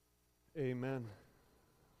Amen.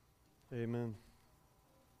 Amen.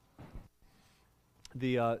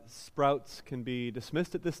 The sprouts can be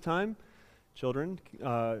dismissed at this time. Children,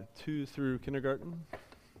 2 through kindergarten.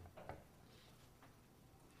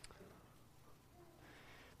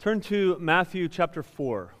 Turn to Matthew chapter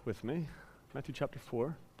 4 with me. Matthew chapter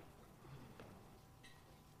 4.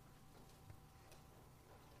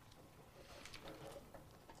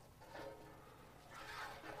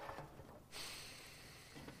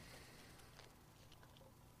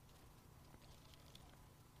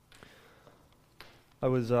 I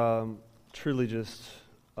was truly just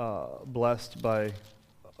blessed by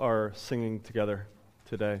our singing together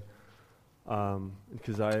today,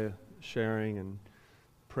 because I sharing and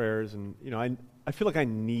prayers, and I feel like I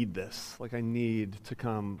need this. Like I need to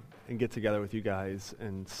come and get together with you guys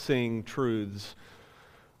and sing truths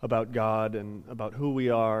about God and about who we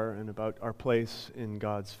are and about our place in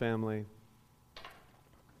God's family.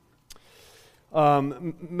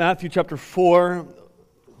 Matthew chapter 4,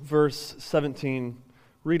 verse 17.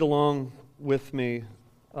 Read along with me,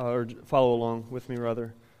 or follow along with me,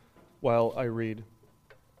 rather, while I read.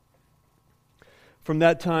 From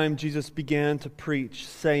that time, Jesus began to preach,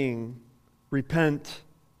 saying, "Repent,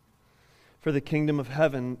 for the kingdom of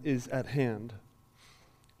heaven is at hand."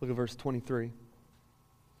 Look at verse 23.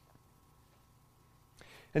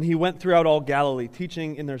 And he went throughout all Galilee,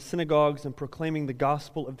 teaching in their synagogues and proclaiming the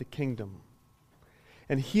gospel of the kingdom,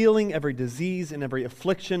 and healing every disease and every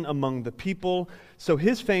affliction among the people. So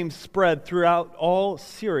his fame spread throughout all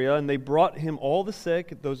Syria, and they brought him all the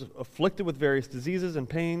sick, those afflicted with various diseases and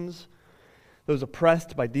pains, those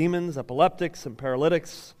oppressed by demons, epileptics, and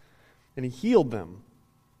paralytics, and he healed them.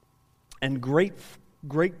 And great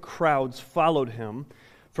crowds followed him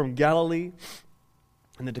from Galilee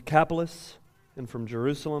and the Decapolis, and from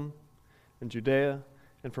Jerusalem and Judea,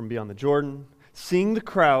 and from beyond the Jordan. Seeing the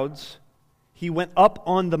crowds, he went up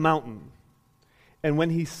on the mountain, and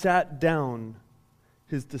when he sat down,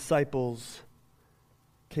 his disciples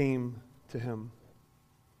came to him.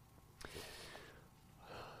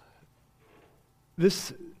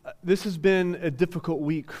 This has been a difficult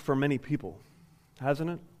week for many people,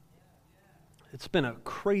 hasn't it? It's been a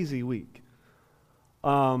crazy week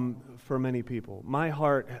for many people. My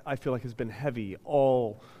heart, I feel like, has been heavy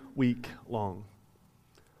all week long.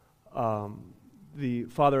 The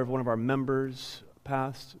father of one of our members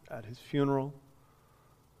passed at his funeral.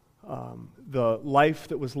 The life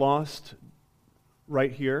that was lost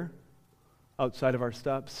right here, outside of our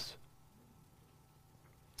steps.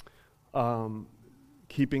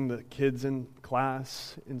 Keeping the kids in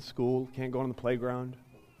class, in school, can't go on the playground,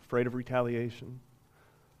 afraid of retaliation.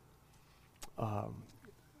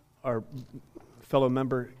 Our fellow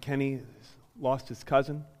member, Kenny, lost his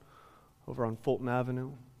cousin over on Fulton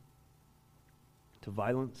Avenue to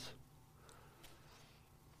violence.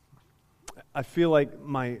 I feel like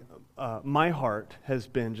my heart has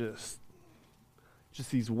been just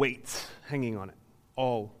these weights hanging on it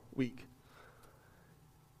all week.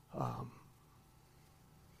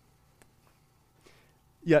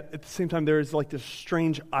 Yet at the same time, there is like this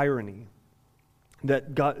strange irony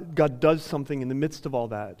that God does something in the midst of all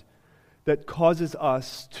that causes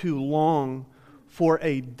us to long for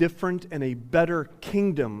a different and a better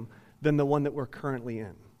kingdom than the one that we're currently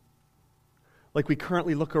in. Like we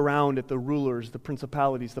currently look around at the rulers, the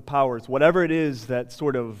principalities, the powers, whatever it is that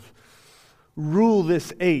sort of rule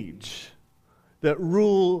this age, that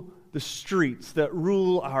rule the streets, that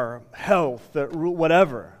rule our health, that rule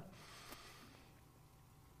whatever.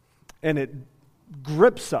 And it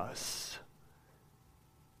grips us,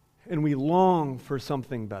 and we long for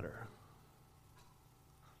something better.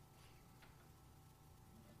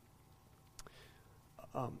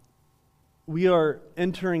 We are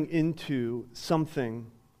entering into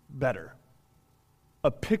something better.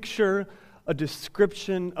 A picture, a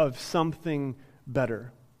description of something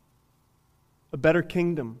better. A better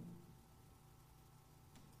kingdom.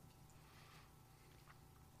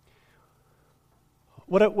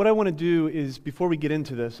 What I want to do is, before we get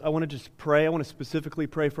into this, I want to just pray. I want to specifically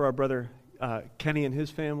pray for our brother Kenny and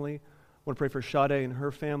his family. I want to pray for Sade and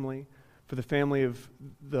her family, for the family of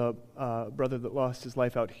the brother that lost his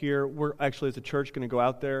life out here. We're actually, as a church, going to go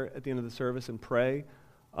out there at the end of the service and pray,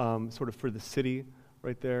 sort of for the city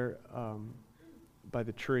right there by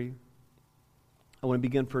the tree. I want to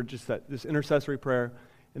begin for just this intercessory prayer,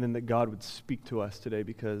 and then that God would speak to us today,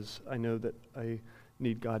 because I know that I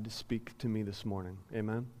need God to speak to me this morning.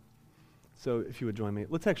 Amen? So if you would join me,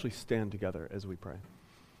 let's actually stand together as we pray.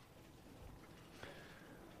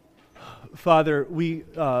 Father, we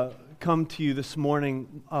come to you this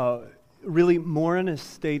morning really more in a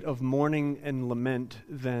state of mourning and lament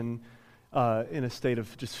than in a state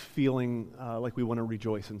of just feeling like we want to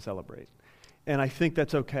rejoice and celebrate. And I think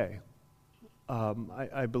that's okay.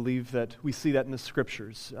 I believe that we see that in the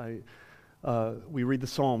Scriptures. We read the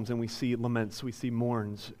Psalms and we see laments, we see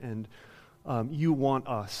mourns, and you want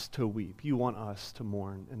us to weep. You want us to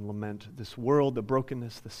mourn and lament this world, the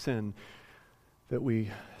brokenness, the sin that we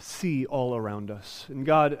see all around us. And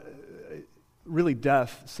God, really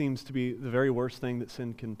death seems to be the very worst thing that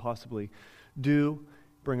sin can possibly do,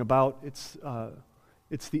 bring about. It's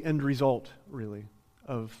the end result, really,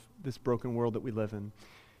 of this broken world that we live in.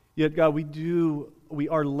 Yet, God, we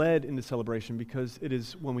are led into celebration because it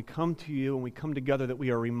is when we come to you and we come together that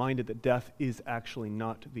we are reminded that death is actually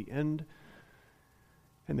not the end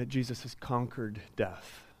and that Jesus has conquered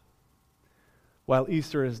death. While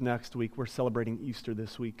Easter is next week, we're celebrating Easter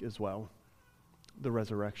this week as well, the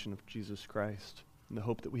resurrection of Jesus Christ and the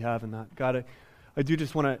hope that we have in that. God, I do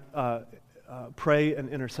just want to pray an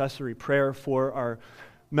intercessory prayer for our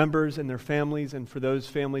members and their families and for those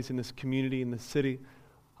families in this community, in this city.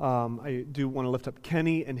 I do want to lift up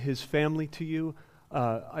Kenny and his family to you.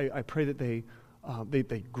 I pray that they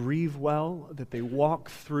grieve well, that they walk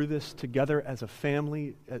through this together as a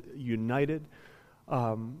family, united,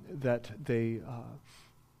 that they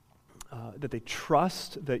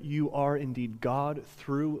trust that you are indeed God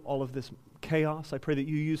through all of this chaos. I pray that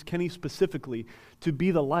you use Kenny specifically to be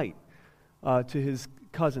the light to his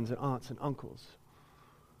cousins and aunts and uncles.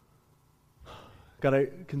 God, I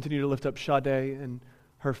continue to lift up Sade and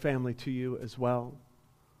her family to you as well.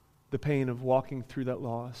 The pain of walking through that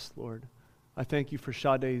loss, Lord. I thank you for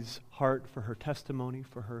Sade's heart, for her testimony,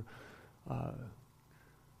 for her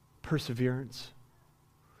perseverance.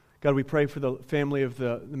 God, we pray for the family of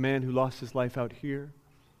the man who lost his life out here.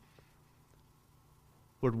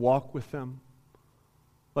 Lord, walk with them.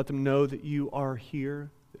 Let them know that you are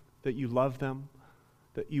here, that you love them,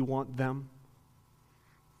 that you want them.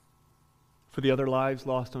 For the other lives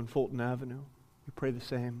lost on Fulton Avenue, we pray the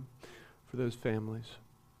same for those families.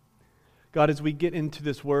 God, as we get into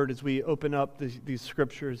this word, as we open up these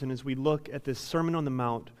scriptures, and as we look at this Sermon on the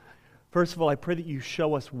Mount, first of all, I pray that you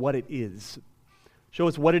show us what it is. Show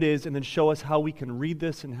us what it is, and then show us how we can read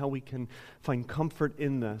this and how we can find comfort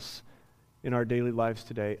in this in our daily lives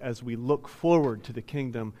today as we look forward to the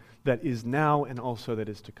kingdom that is now and also that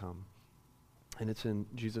is to come. And it's in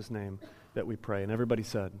Jesus' name that we pray. And everybody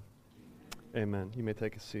said, amen. You may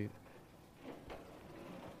take a seat.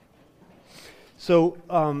 So,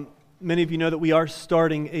 many of you know that we are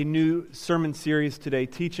starting a new sermon series today,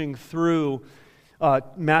 teaching through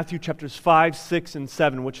Matthew chapters 5, 6, and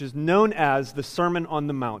 7, which is known as the Sermon on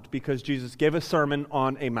the Mount, because Jesus gave a sermon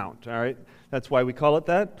on a mount, all right? That's why we call it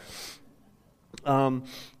that.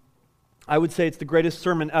 I would say it's the greatest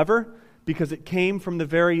sermon ever, because it came from the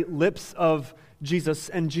very lips of Jesus,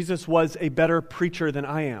 and Jesus was a better preacher than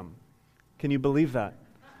I am. Can you believe that?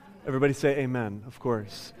 Everybody say amen, of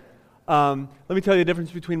course. Let me tell you the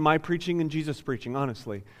difference between my preaching and Jesus' preaching,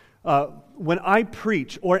 honestly. When I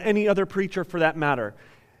preach, or any other preacher for that matter,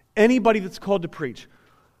 anybody that's called to preach,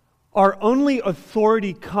 our only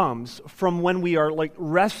authority comes from when we are like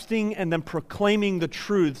resting and then proclaiming the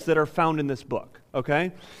truths that are found in this book,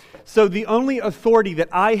 okay? So the only authority that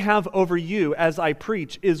I have over you as I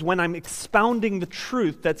preach is when I'm expounding the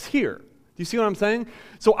truth that's here. Do you see what I'm saying?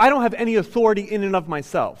 So I don't have any authority in and of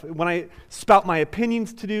myself. When I spout my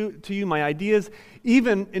opinions to you, my ideas,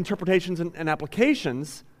 even interpretations and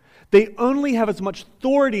applications, they only have as much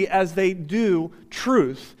authority as they do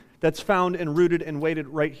truth that's found and rooted and weighted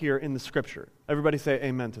right here in the Scripture. Everybody say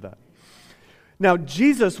amen to that. Now,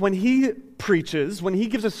 Jesus, when he preaches, when he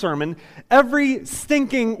gives a sermon, every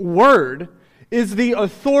stinking word is the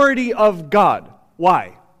authority of God.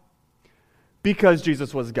 Why? Because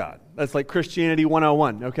Jesus was God. That's like Christianity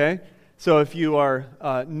 101, okay? So if you are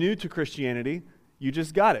new to Christianity, you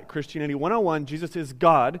just got it. Christianity 101, Jesus is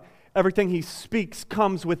God. Everything he speaks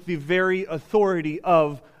comes with the very authority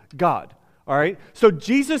of God, all right? So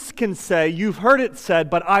Jesus can say, you've heard it said,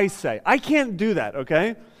 but I say. I can't do that,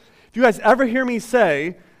 okay? If you guys ever hear me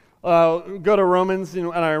say, go to Romans,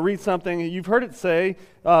 and I read something, you've heard it say,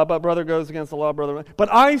 but brother goes against the law, brother.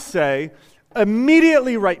 But I say,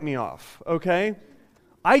 immediately write me off, okay?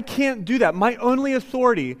 I can't do that. My only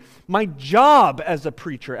authority, my job as a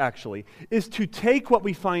preacher actually, is to take what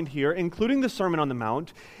we find here, including the Sermon on the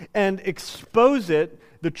Mount, and expose it,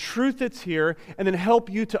 the truth that's here, and then help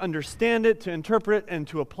you to understand it, to interpret it, and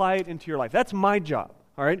to apply it into your life. That's my job,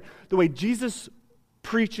 all right? The way Jesus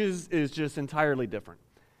preaches is just entirely different.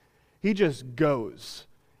 He just goes,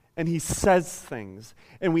 and he says things,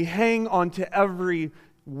 and we hang on to every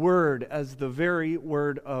word as the very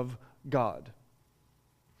word of God.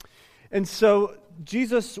 And so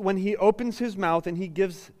Jesus, when he opens his mouth and he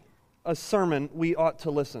gives a sermon, we ought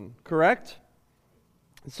to listen, correct?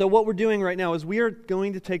 So what we're doing right now is we are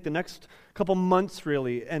going to take the next couple months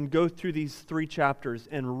really and go through these 3 chapters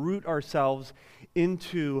and root ourselves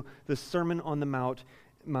into the Sermon on the Mount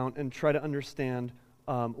and try to understand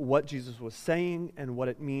what Jesus was saying and what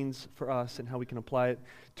it means for us and how we can apply it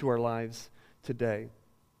to our lives today.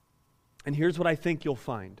 And here's what I think you'll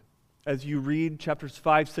find as you read chapters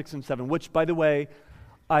 5, 6, and 7, which, by the way,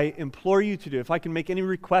 I implore you to do. If I can make any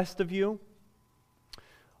request of you,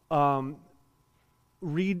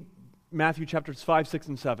 read Matthew chapters 5, 6,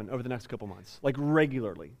 and 7 over the next couple months, like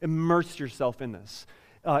regularly. Immerse yourself in this.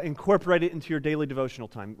 Incorporate it into your daily devotional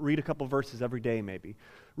time. Read a couple verses every day, maybe.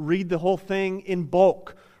 Read the whole thing in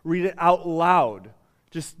bulk. Read it out loud.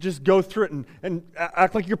 Just go through it and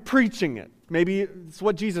act like you're preaching it. Maybe it's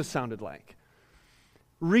what Jesus sounded like.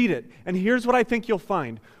 Read it. And here's what I think you'll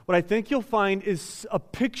find. What I think you'll find is a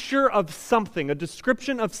picture of something, a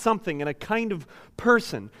description of something, and a kind of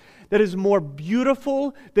person that is more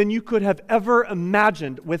beautiful than you could have ever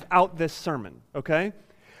imagined without this sermon, okay?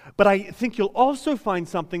 But I think you'll also find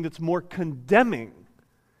something that's more condemning,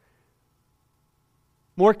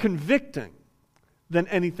 more convicting than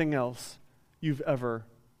anything else you've ever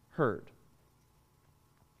heard.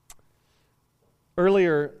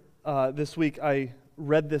 Earlier this week, I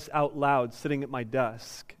read this out loud sitting at my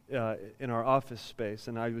desk in our office space,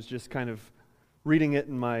 and I was just kind of reading it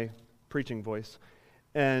in my preaching voice.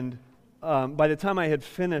 And by the time I had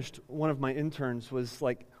finished, one of my interns was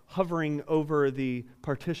like hovering over the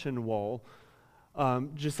partition wall,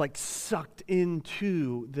 just like sucked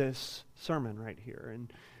into this sermon right here.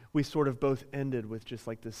 And we sort of both ended with just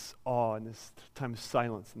like this awe and this time of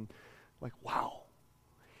silence and like, wow.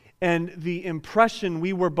 And the impression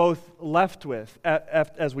we were both left with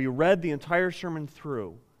as we read the entire sermon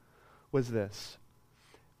through was this: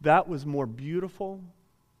 that was more beautiful.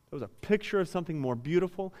 It was a picture of something more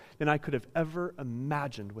beautiful than I could have ever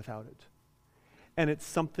imagined without it. And it's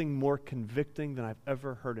something more convicting than I've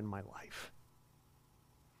ever heard in my life.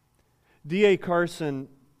 D.A. Carson,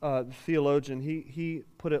 the theologian, he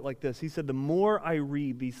put it like this. He said, the more I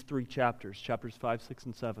read these 3 chapters, chapters 5, 6,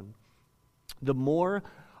 and 7, the more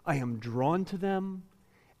I am drawn to them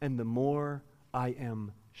and the more I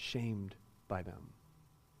am shamed by them.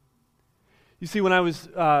 You see, when I was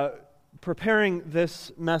preparing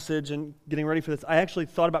this message and getting ready for this, I actually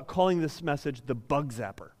thought about calling this message the bug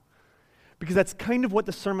zapper. Because that's kind of what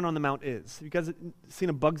the Sermon on the Mount is. You guys seen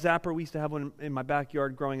a bug zapper? We used to have one in my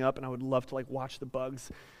backyard growing up, and I would love to like watch the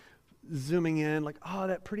bugs zooming in, like, oh,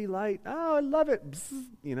 that pretty light. Oh, I love it. Bzz,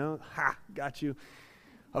 you know, ha, got you.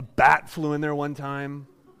 A bat flew in there one time.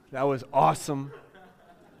 That was awesome.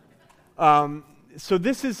 So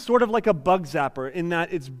this is sort of like a bug zapper in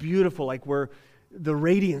that it's beautiful, like the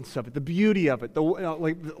radiance of it, the beauty of it.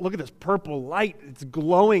 Like, look at this purple light. It's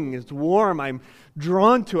glowing. It's warm. I'm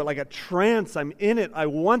drawn to it like a trance. I'm in it. I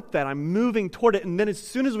want that. I'm moving toward it. And then as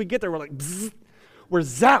soon as we get there, we're like, bzz, we're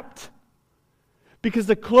zapped. Because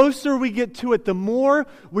the closer we get to it, the more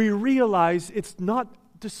we realize it's not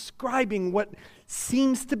describing what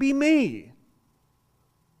seems to be me.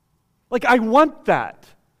 Like, I want that.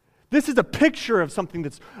 This is a picture of something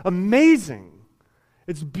that's amazing.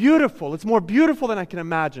 It's beautiful. It's more beautiful than I can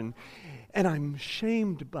imagine. And I'm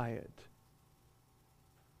shamed by it.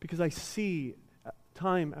 Because I see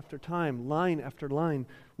time after time, line after line,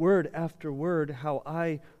 word after word, how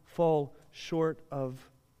I fall short of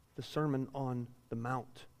the Sermon on the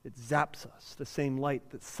Mount. It zaps us. The same light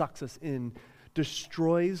that sucks us in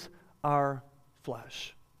destroys our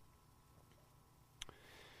flesh.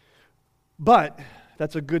 But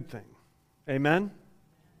that's a good thing. Amen?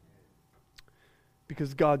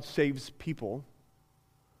 Because God saves people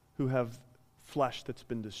who have flesh that's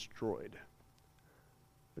been destroyed,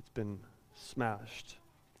 that's been smashed.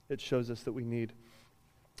 It shows us that we need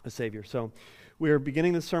a Savior. So we are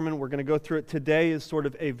beginning the sermon. We're going to go through it. Today is sort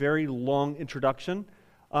of a very long introduction.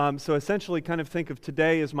 So essentially kind of think of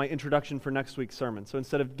today as my introduction for next week's sermon. So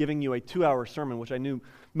instead of giving you a 2-hour sermon, which I knew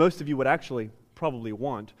most of you would actually probably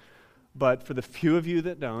want, but for the few of you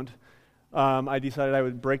that don't, I decided I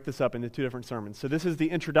would break this up into 2 different sermons. So this is the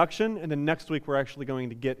introduction, and then next week we're actually going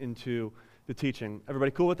to get into the teaching.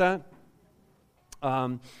 Everybody cool with that?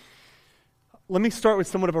 Let me start with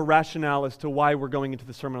somewhat of a rationale as to why we're going into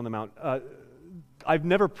the Sermon on the Mount. I've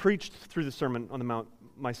never preached through the Sermon on the Mount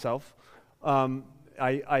myself. I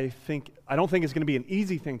don't think it's going to be an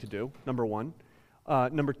easy thing to do, number one.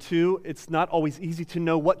 Number two, it's not always easy to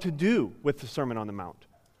know what to do with the Sermon on the Mount.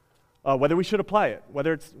 whether we should apply it,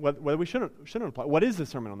 whether we shouldn't apply it. What is the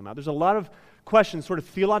Sermon on the Mount? There's a lot of questions, sort of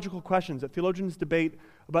theological questions that theologians debate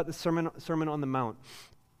about the Sermon on the Mount.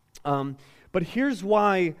 But here's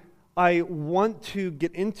why I want to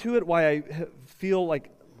get into it, why I feel like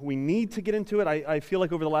we need to get into it. I feel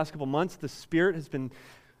like over the last couple months, the Spirit has been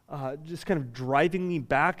just kind of driving me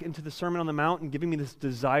back into the Sermon on the Mount and giving me this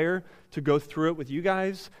desire to go through it with you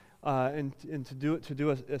guys and to do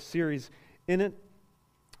a series in it.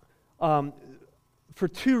 For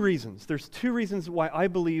two reasons. There's two reasons why I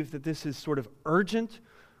believe that this is sort of urgent,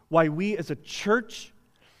 why we as a church,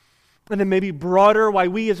 and then maybe broader, why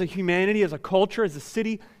we as a humanity, as a culture, as a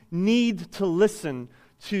city, need to listen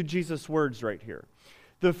to Jesus' words right here.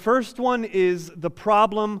 The first one is the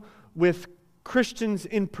problem with Christians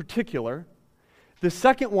in particular. The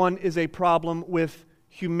second one is a problem with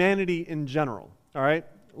humanity in general. All right?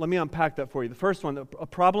 Let me unpack that for you. The first one, a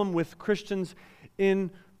problem with Christians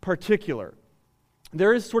in particular.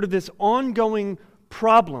 There is sort of this ongoing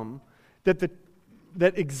problem that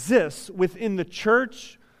exists within the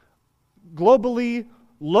church, globally,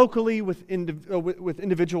 locally, with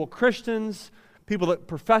individual Christians, people that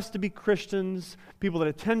profess to be Christians, people that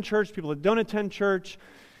attend church, people that don't attend church.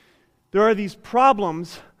 There are these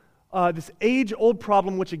problems, this age-old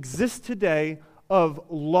problem which exists today of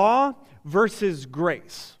law versus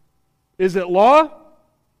grace. Is it law?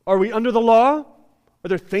 Are we under the law? Are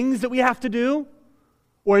there things that we have to do?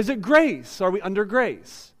 Or is it grace? Are we under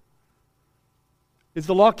grace? Is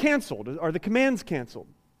the law canceled? Are the commands canceled?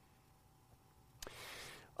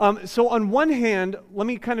 So on one hand, let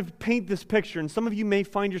me kind of paint this picture, and some of you may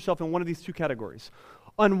find yourself in one of these two categories.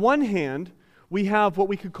 On one hand, we have what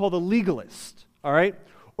we could call the legalist, all right,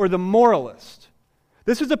 or the moralist.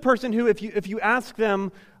 This is a person who, if you ask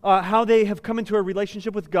them how they have come into a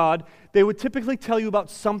relationship with God, they would typically tell you about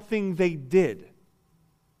something they did.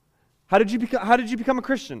 How did you become a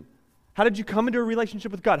Christian? How did you come into a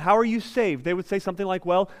relationship with God? How are you saved? They would say something like,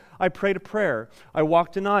 well, I prayed a prayer. I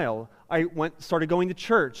walked an aisle. I started going to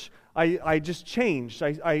church. I just changed.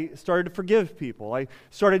 I started to forgive people. I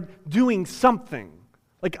started doing something.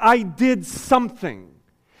 Like I did something.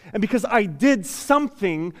 And because I did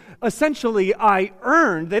something, essentially I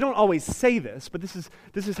earned, they don't always say this, but this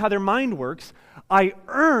is how their mind works, I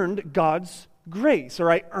earned God's grace,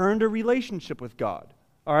 or I earned a relationship with God.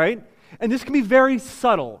 All right? And this can be very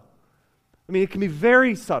subtle. I mean, it can be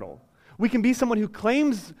very subtle. We can be someone who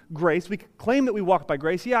claims grace. We claim that we walk by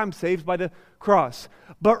grace. Yeah, I'm saved by the cross.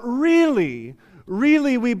 But really,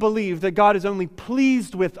 we believe that God is only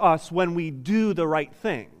pleased with us when we do the right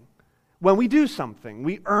thing. When we do something,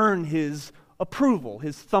 we earn His approval,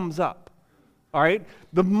 His thumbs up. All right?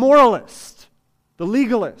 The moralist, the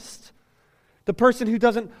legalist, the person who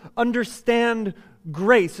doesn't understand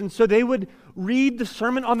grace. And so they would read the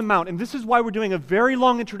Sermon on the Mount, and this is why we're doing a very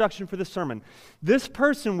long introduction for this sermon. This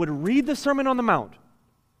person would read the Sermon on the Mount.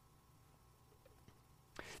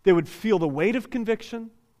 They would feel the weight of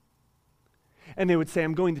conviction, and they would say,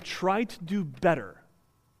 I'm going to try to do better.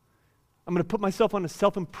 I'm going to put myself on a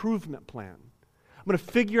self-improvement plan. I'm going to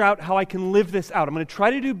figure out how I can live this out. I'm going to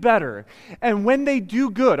try to do better. And when they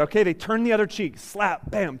do good, okay, they turn the other cheek,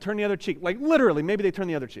 slap, bam, turn the other cheek. Like literally, maybe they turn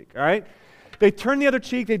the other cheek, all right? They turn the other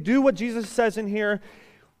cheek, they do what Jesus says in here.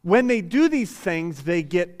 When they do these things, they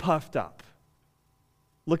get puffed up.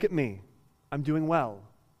 Look at me. I'm doing well.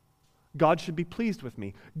 God should be pleased with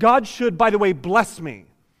me. God should, by the way, bless me.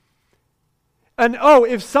 And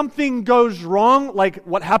if something goes wrong, like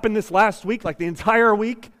what happened this last week, like the entire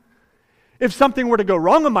week, if something were to go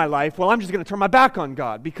wrong in my life, well, I'm just going to turn my back on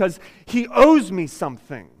God because He owes me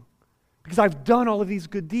something. Because I've done all of these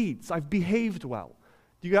good deeds. I've behaved well.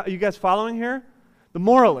 You guys following here? The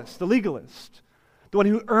moralist, the legalist, the one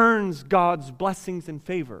who earns God's blessings and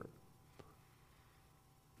favor.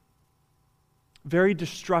 Very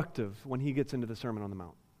destructive when he gets into the Sermon on the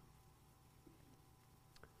Mount.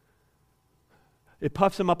 It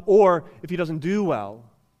puffs him up, or if he doesn't do well,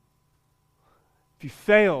 if he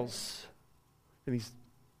fails, then he's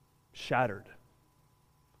shattered.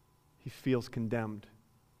 He feels condemned.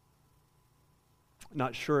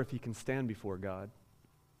 Not sure if he can stand before God.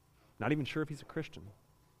 Not even sure if he's a Christian.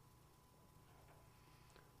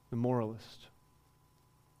 The moralist,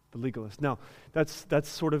 the legalist. Now, that's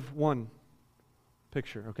sort of one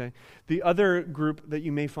picture, okay? The other group that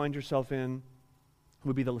you may find yourself in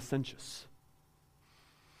would be the licentious.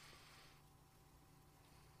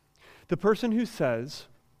 The person who says,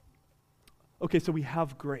 okay, so we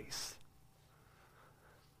have grace.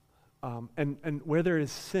 And where there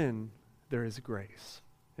is sin, there is grace.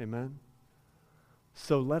 Amen?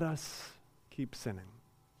 So let us keep sinning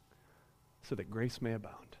so that grace may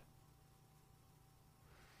abound.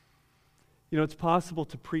 You know, it's possible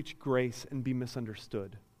to preach grace and be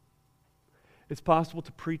misunderstood. It's possible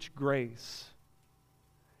to preach grace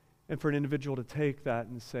and for an individual to take that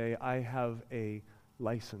and say, I have a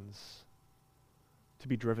license to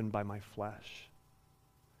be driven by my flesh,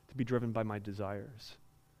 to be driven by my desires.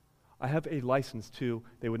 I have a license to,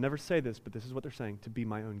 they would never say this, but this is what they're saying, to be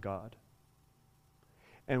my own God.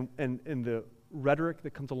 And the rhetoric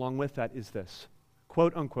that comes along with that is this,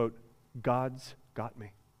 quote unquote, God's got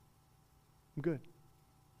me. I'm good.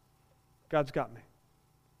 God's got me.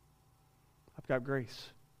 I've got grace.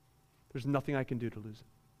 There's nothing I can do to lose it.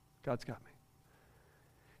 God's got me.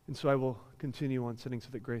 And so I will continue on sinning so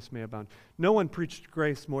that grace may abound. No one preached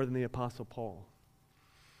grace more than the Apostle Paul.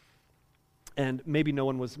 And maybe no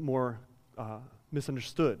one was more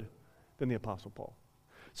misunderstood than the Apostle Paul.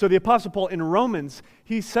 So the Apostle Paul in Romans,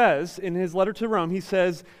 he says, in his letter to Rome, he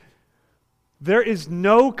says, there is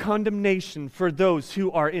no condemnation for those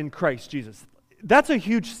who are in Christ Jesus. That's a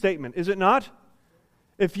huge statement, is it not?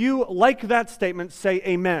 If you like that statement, say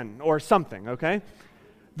amen or something, okay?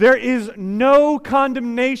 There is no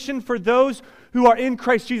condemnation for those who are in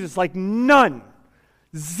Christ Jesus. Like none.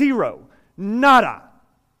 Zero. Nada.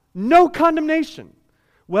 No condemnation.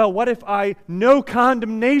 Well, what if no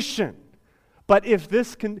condemnation? But if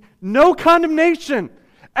no condemnation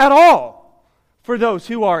at all for those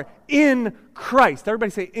who are in Christ.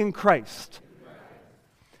 Everybody say in Christ.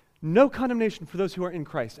 No condemnation for those who are in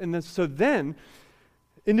Christ. And so then,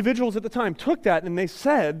 individuals at the time took that and they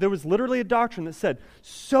said, there was literally a doctrine that said,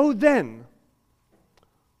 so then,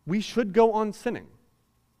 we should go on sinning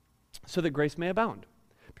so that grace may abound.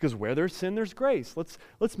 Because where there's sin, there's grace.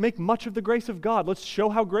 Let's make much of the grace of God. Let's show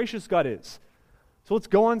how gracious God is. So let's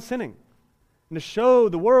go on sinning. And to show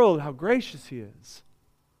the world how gracious He is.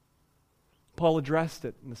 Paul addressed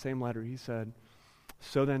it in the same letter. He said,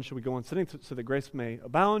 so then shall we go on sinning so that grace may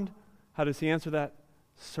abound? How does he answer that?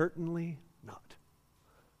 Certainly not.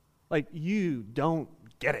 Like, you don't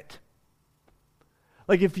get it.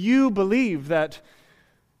 Like, if you believe that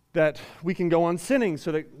we can go on sinning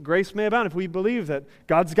so that grace may abound, if we believe that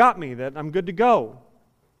God's got me, that I'm good to go.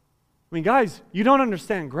 I mean, guys, you don't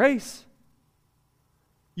understand grace.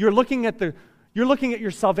 You're looking at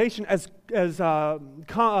your salvation as what's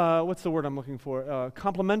the word I'm looking for?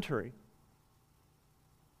 Complementary.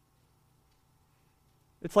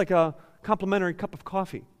 It's like a complimentary cup of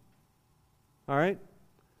coffee. All right?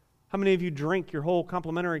 How many of you drink your whole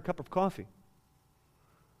complimentary cup of coffee?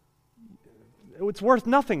 It's worth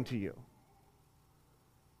nothing to you.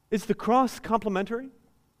 Is the cross complimentary?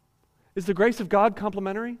 Is the grace of God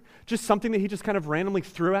complimentary? Just something that He just kind of randomly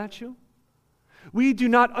threw at you? We do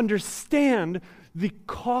not understand the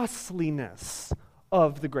costliness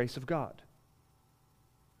of the grace of God.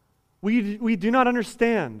 We do not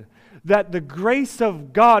understand that the grace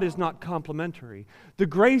of God is not complimentary. The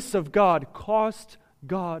grace of God cost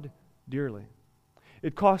God dearly.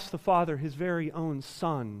 It cost the Father His very own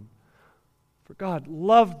Son. For God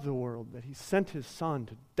loved the world that He sent His Son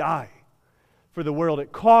to die for the world.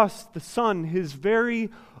 It cost the Son His very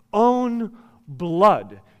own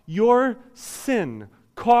blood. Your sin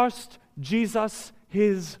cost Jesus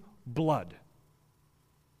His blood.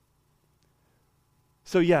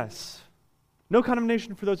 So yes, no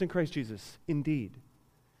condemnation for those in Christ Jesus, indeed.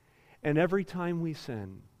 And every time we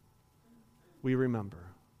sin, we remember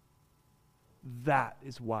that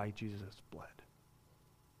is why Jesus bled.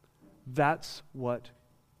 That's what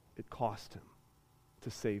it cost Him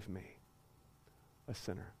to save me, a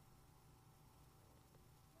sinner.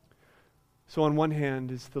 So on one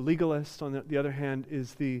hand is the legalist, on the other hand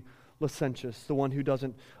is the licentious, the one who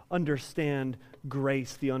doesn't understand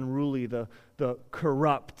grace, the unruly, the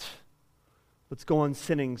corrupt. Let's go on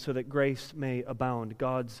sinning so that grace may abound.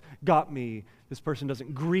 God's got me. This person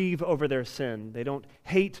doesn't grieve over their sin. They don't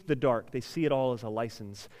hate the dark. They see it all as a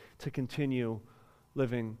license to continue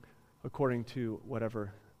living according to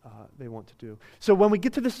whatever they want to do. So when we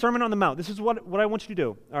get to the Sermon on the Mount, this is what I want you to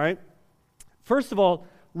do, all right? First of all,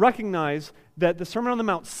 recognize that the Sermon on the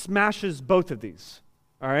Mount smashes both of these,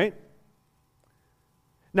 all right?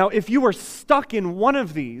 Now, if you were stuck in one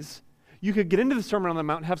of these, you could get into the Sermon on the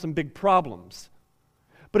Mount and have some big problems.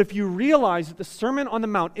 But if you realize that the Sermon on the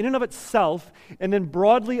Mount, in and of itself, and then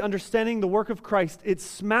broadly understanding the work of Christ, it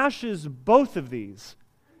smashes both of these.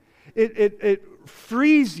 It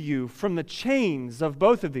frees you from the chains of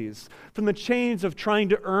both of these, from the chains of trying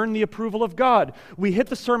to earn the approval of God. We hit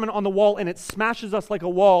the Sermon on the Wall, and it smashes us like a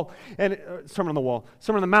wall. And Sermon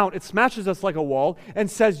on the Mount, it smashes us like a wall and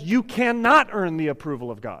says, you cannot earn the approval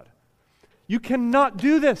of God. You cannot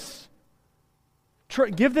do this.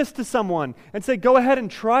 Give this to someone and say, go ahead and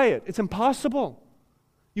try it. It's impossible.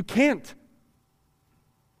 You can't.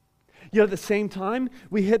 Yet at the same time,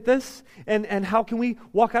 we hit this, and how can we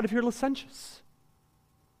walk out of here licentious?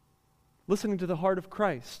 Listening to the heart of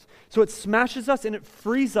Christ. So it smashes us and it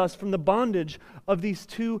frees us from the bondage of these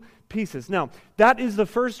two pieces. Now, that is the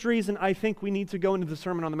first reason I think we need to go into the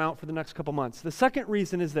Sermon on the Mount for the next couple months. The second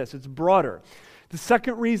reason is this. It's broader. The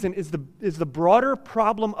second reason is the broader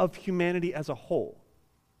problem of humanity as a whole.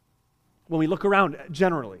 When we look around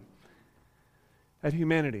generally at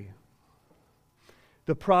humanity,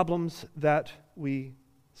 the problems that we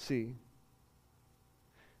see.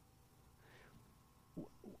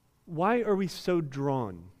 Why are we so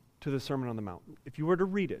drawn to the Sermon on the Mount? If you were to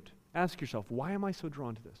read it, ask yourself, why am I so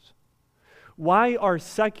drawn to this? Why are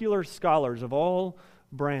secular scholars of all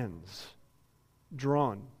brands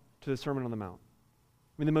drawn to the Sermon on the Mount?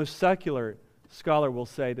 I mean, the most secular scholar will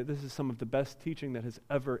say that this is some of the best teaching that has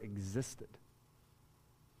ever existed.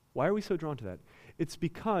 Why are we so drawn to that? It's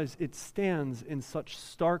because it stands in such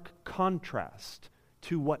stark contrast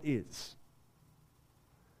to what is.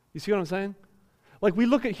 You see what I'm saying? Like, we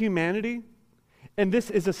look at humanity, and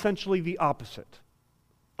this is essentially the opposite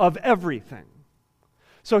of everything.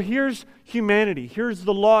 So here's humanity. Here's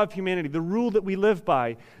the law of humanity, the rule that we live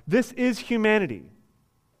by. This is humanity.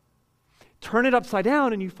 Turn it upside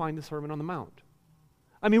down, and you find the Sermon on the Mount.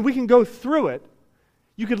 I mean, we can go through it.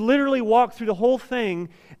 You could literally walk through the whole thing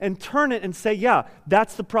and turn it and say, yeah,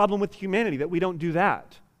 that's the problem with humanity, that we don't do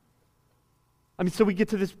that. I mean, so we get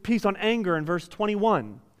to this piece on anger in verse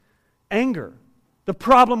 21. Anger. The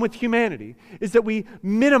problem with humanity is that we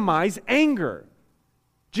minimize anger.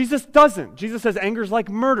 Jesus doesn't. Jesus says anger is like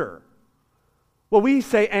murder. Well, we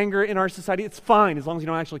say anger in our society, it's fine as long as you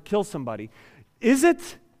don't actually kill somebody. Is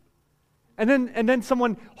it? And then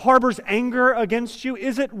someone harbors anger against you.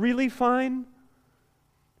 Is it really fine?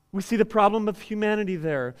 We see the problem of humanity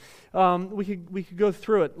there. We could go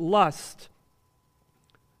through it. Lust.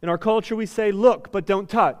 In our culture, we say, look, but don't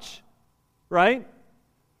touch. Right?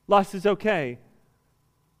 Lust is okay.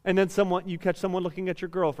 And then you catch someone looking at your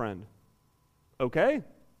girlfriend. Okay?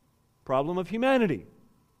 Problem of humanity.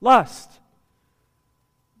 Lust.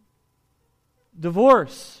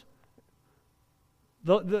 Divorce.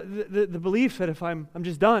 The belief that if I'm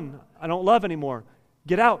just done, I don't love anymore.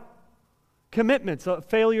 Get out. Commitments,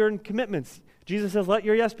 failure in commitments. Jesus says, let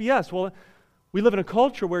your yes be yes. Well, we live in a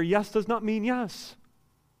culture where yes does not mean yes.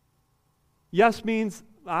 Yes means,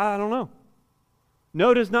 I don't know.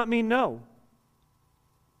 No does not mean no.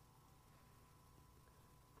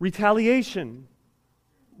 Retaliation.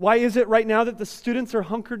 Why is it right now that the students are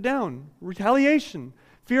hunkered down? Retaliation.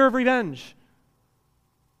 Fear of revenge.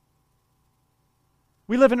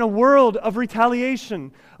 We live in a world of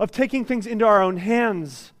retaliation, of taking things into our own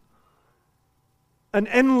hands. An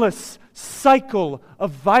endless cycle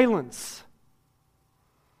of violence.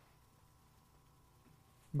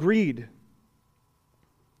 Greed.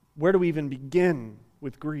 Where do we even begin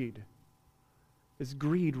with greed? As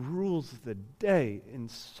greed rules the day in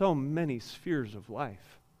so many spheres of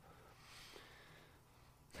life.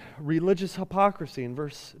 Religious hypocrisy in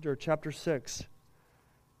chapter 6.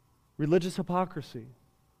 Religious hypocrisy.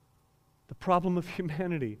 The problem of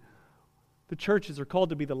humanity. The churches are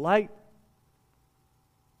called to be the light.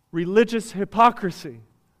 Religious hypocrisy.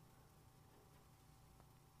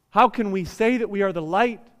 How can we say that we are the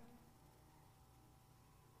light?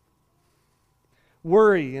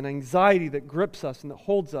 Worry and anxiety that grips us and that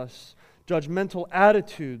holds us, judgmental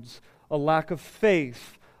attitudes, a lack of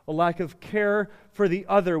faith, a lack of care for the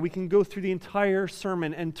other. We can go through the entire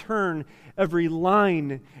sermon and turn every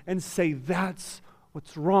line and say, that's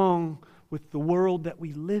what's wrong with the world that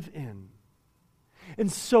we live in.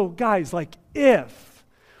 And so, guys, if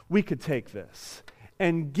we could take this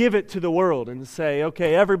and give it to the world and say,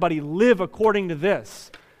 okay, everybody live according to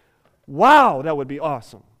this. Wow, that would be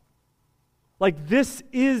awesome. This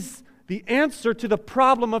is the answer to the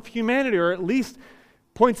problem of humanity, or at least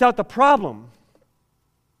points out the problem.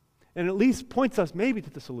 And at least points us maybe to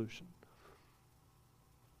the solution.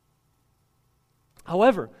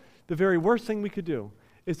 However, the very worst thing we could do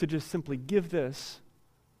is to just simply give this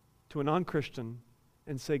to a non-Christian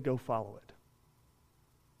and say, go follow it.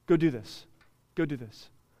 Go do this. Go do this.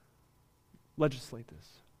 Legislate this.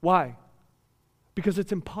 Why? Because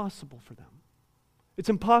it's impossible for them. It's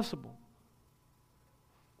impossible.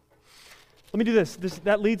 Let me do this.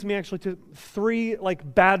 That leads me actually to 3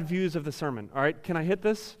 bad views of the sermon. All right, can I hit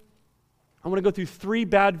this? I want to go through 3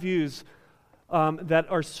 bad views that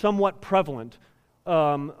are somewhat prevalent,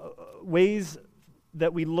 ways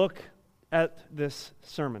that we look at this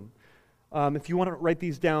sermon. If you want to write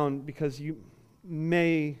these down, because you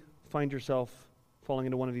may find yourself falling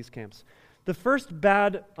into one of these camps. The first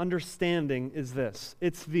bad understanding is this.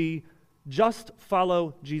 It's the just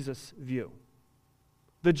follow Jesus view.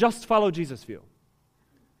 The just follow Jesus view.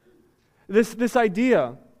 This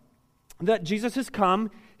idea that Jesus has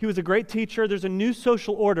come, he was a great teacher, there's a new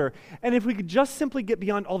social order, and if we could just simply get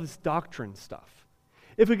beyond all this doctrine stuff,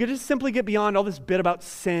 if we could just simply get beyond all this bit about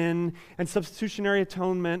sin and substitutionary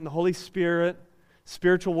atonement and the Holy Spirit,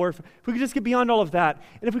 spiritual warfare, if we could just get beyond all of that,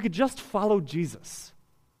 and if we could just follow Jesus,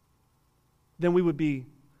 then we would be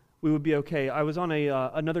okay. I was on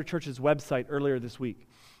another church's website earlier this week,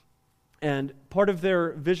 and part of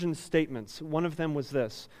their vision statements, one of them was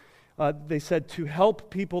this. They said to help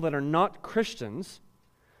people that are not Christians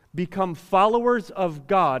become followers of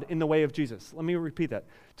God in the way of Jesus. Let me repeat that.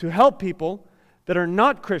 To help people that are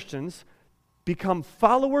not Christians become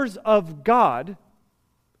followers of God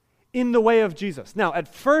in the way of Jesus. Now, at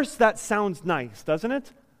first that sounds nice, doesn't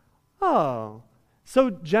it? Oh, so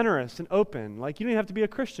generous and open. Like, you don't even have to be a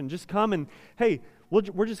Christian. Just come and, hey,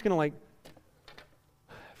 we're just going to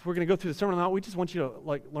if we're going to go through the Sermon on the Mount, we just want you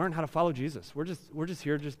to learn how to follow Jesus. We're just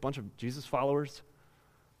here, just a bunch of Jesus followers,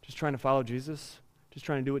 just trying to follow Jesus, just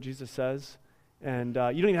trying to do what Jesus says. And you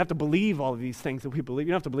don't even have to believe all of these things that we believe.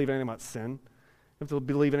 You don't have to believe anything about sin. You have to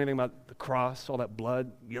believe anything about the cross, all that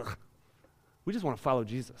blood. Yuck. We just want to follow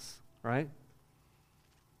Jesus, right?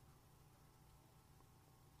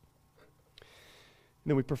 And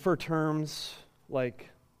then we prefer terms like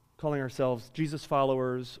calling ourselves Jesus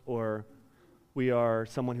followers, or we are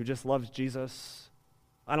someone who just loves Jesus.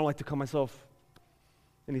 I don't like to call myself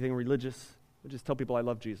anything religious. I just tell people I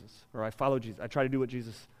love Jesus, or I follow Jesus. I try to do what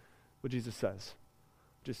Jesus says.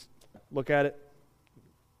 Just look at it.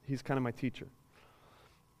 He's kind of my teacher.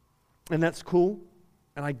 And that's cool.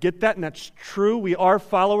 And I get that, and that's true. We are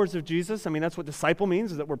followers of Jesus. I mean, that's what disciple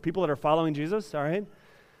means, is that we're people that are following Jesus, all right?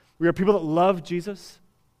 We are people that love Jesus.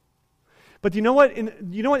 But you know what?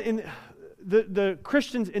 In the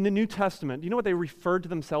Christians in the New Testament, do you know what they referred to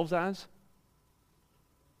themselves as?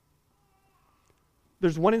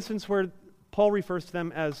 There's one instance where Paul refers to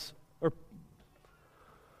them as, or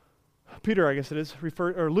Peter, I guess it is,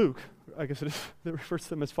 or Luke, I guess it is, that refers to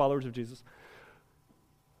them as followers of Jesus.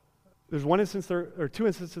 There's one instance, or two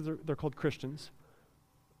instances they're called Christians.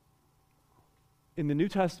 In the New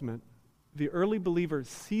Testament, the early believers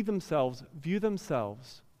view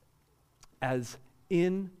themselves as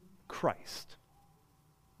in Christ.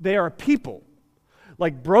 They are a people,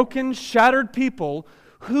 like broken, shattered people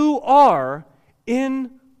who are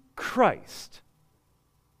in Christ.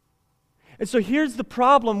 And so here's the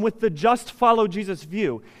problem with the just follow Jesus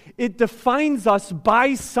view. It defines us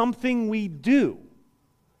by something we do.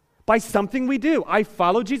 By something we do. I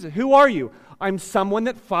follow Jesus. Who are you? I'm someone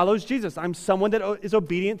that follows Jesus. I'm someone that is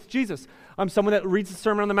obedient to Jesus. I'm someone that reads the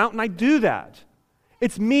Sermon on the Mount, and I do that.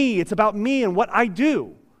 It's me. It's about me and what I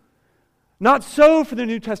do. Not so for the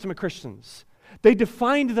New Testament Christians. They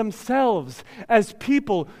defined themselves as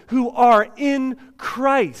people who are in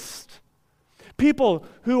Christ. People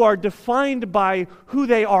who are defined by who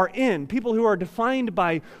they are in. People who are defined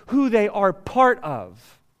by who they are part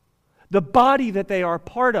of. The body that they are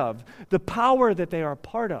part of. The power that they are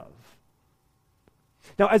part of.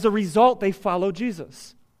 Now, as a result, they follow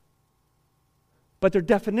Jesus. But their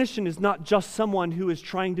definition is not just someone who is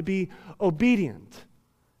trying to be obedient.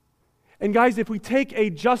 And guys, if we take a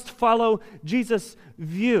just follow Jesus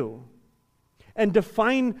view and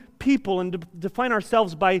define people and define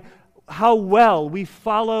ourselves by how well we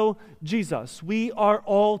follow Jesus, we are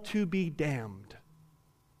all to be damned.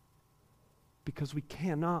 Because we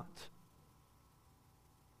cannot.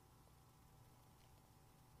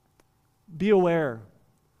 Be aware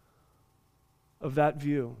of that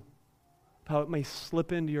view, of how it may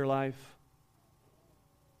slip into your life.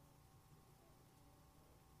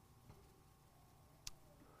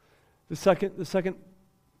 The second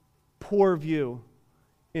poor view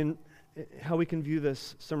in how we can view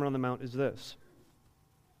this Sermon on the Mount is this.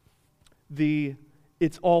 The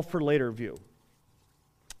it's all for later view.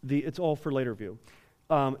 It's all for later view.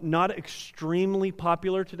 Not extremely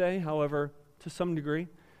popular today, however, to some degree.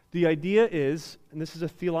 The idea is, and this is a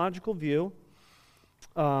theological view,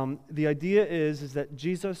 the idea is that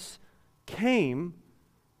Jesus came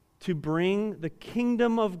to bring the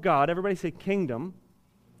kingdom of God, everybody say kingdom,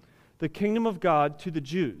 the kingdom of God to the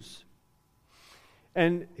Jews.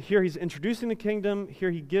 And here he's introducing the kingdom, here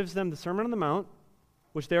he gives them the Sermon on the Mount,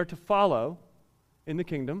 which they are to follow in the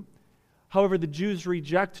kingdom. However, the Jews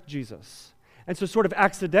reject Jesus. And so sort of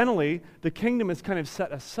accidentally, the kingdom is kind of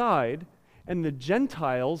set aside, and the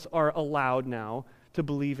Gentiles are allowed now to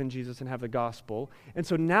believe in Jesus and have the gospel. And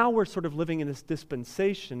so now we're sort of living in this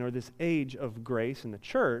dispensation or this age of grace in the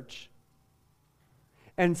church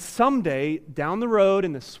And someday, down the road,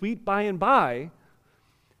 in the sweet by and by,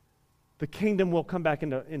 the kingdom will come back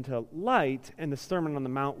into light, and the Sermon on the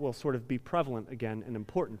Mount will sort of be prevalent again and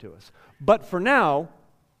important to us. But for now,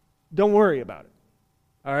 don't worry about it.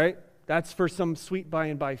 All right? That's for some sweet by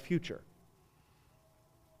and by future.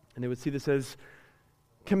 And they would see this as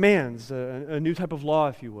commands, a new type of law,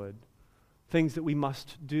 if you would, things that we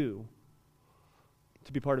must do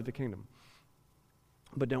to be part of the kingdom.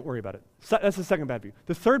 But don't worry about it. So that's the second bad view.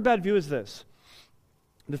 The third bad view is this.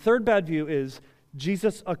 The third bad view is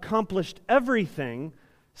Jesus accomplished everything,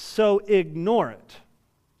 so ignore it.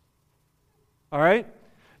 All right?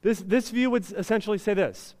 This view would essentially say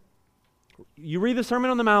this. You read the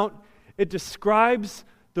Sermon on the Mount, it describes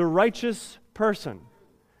the righteous person.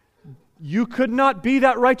 You could not be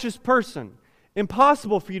that righteous person.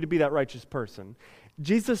 Impossible for you to be that righteous person.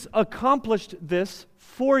 Jesus accomplished this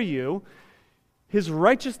for you. His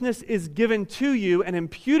righteousness is given to you and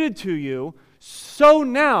imputed to you, so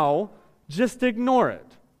now just ignore it.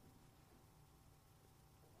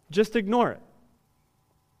 Just ignore it.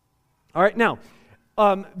 All right, now,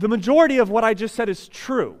 the majority of what I just said is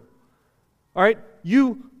true. All right,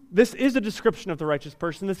 this is a description of the righteous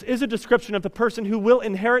person. This is a description of the person who will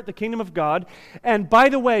inherit the kingdom of God. And by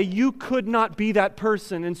the way, you could not be that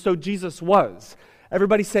person, and so Jesus was.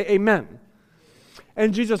 Everybody say amen.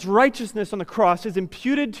 And Jesus' righteousness on the cross is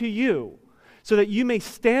imputed to you so that you may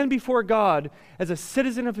stand before God as a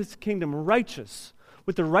citizen of His kingdom, righteous,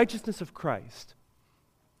 with the righteousness of Christ.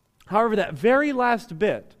 However, that very last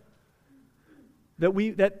bit that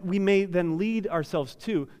we may then lead ourselves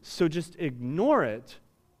to, so just ignore it,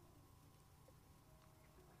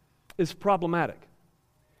 is problematic.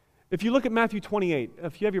 If you look at Matthew 28,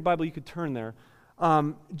 if you have your Bible, you could turn there.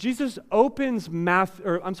 Matthew opens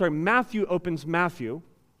Matthew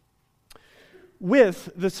with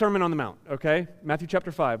the Sermon on the Mount, okay? Matthew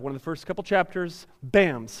chapter 5, one of the first couple chapters,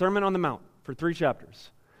 bam, Sermon on the Mount for 3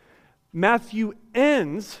 chapters. Matthew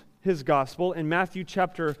ends his gospel in Matthew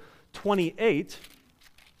chapter 28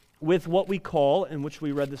 with what we call, and which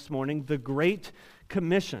we read this morning, the Great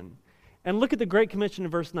Commission. And look at the Great Commission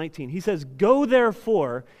in verse 19. He says, "Go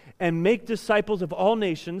therefore and make disciples of all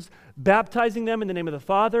nations, baptizing them in the name of the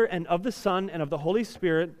Father and of the Son and of the Holy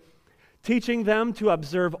Spirit, teaching them to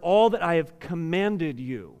observe all that I have commanded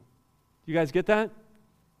you." You guys get that?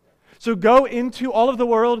 So go into all of the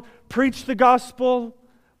world, preach the gospel,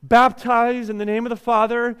 baptize in the name of the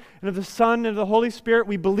Father and of the Son and of the Holy Spirit.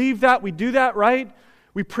 We believe that. We do that, right?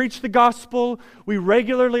 We preach the gospel. We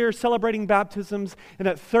regularly are celebrating baptisms. And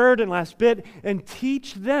that third and last bit, and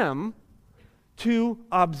teach them to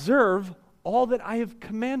observe all that I have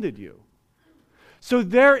commanded you. So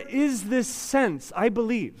there is this sense, I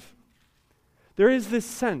believe, there is this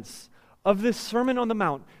sense of this Sermon on the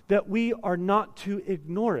Mount that we are not to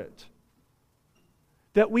ignore it.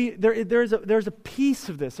 That there's a piece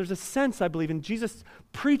of this, there's a sense, I believe, in Jesus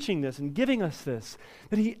preaching this and giving us this,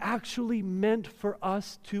 that He actually meant for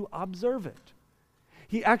us to observe it.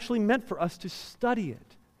 He actually meant for us to study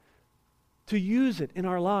it, to use it in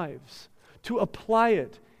our lives, to apply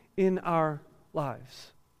it in our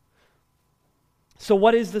lives. So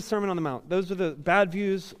what is the Sermon on the Mount? Those are the bad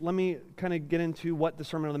views. Let me kind of get into what the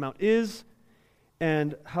Sermon on the Mount is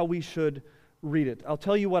and how we should read it. I'll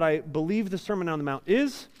tell you what I believe the Sermon on the Mount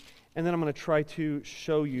is, and then I'm going to try to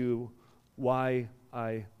show you why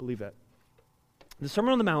I believe that. The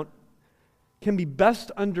Sermon on the Mount can be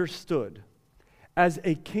best understood as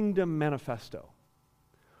a kingdom manifesto,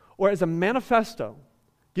 or as a manifesto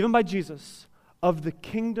given by Jesus of the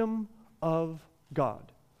kingdom of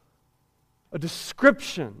God. A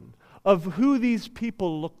description of who these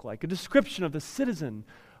people look like, a description of the citizen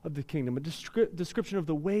of the kingdom, a description of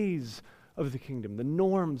the ways of the kingdom, the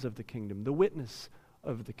norms of the kingdom, the witness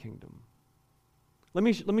of the kingdom. Let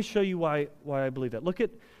me show you why I believe that. Look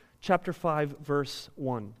at chapter 5, verse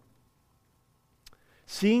 1.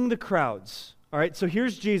 Seeing the crowds. All right, so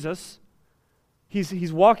here's Jesus.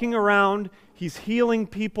 He's walking around. He's healing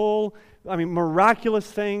people. I mean, miraculous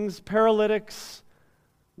things, paralytics,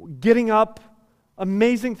 getting up,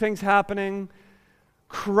 amazing things happening.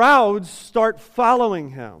 Crowds start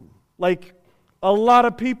following him, like a lot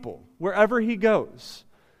of people, wherever he goes.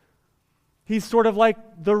 He's sort of like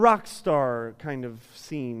the rock star kind of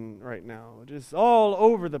scene right now, just all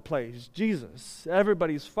over the place. Jesus,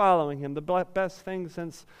 everybody's following him, the best thing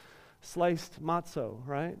since sliced matzo,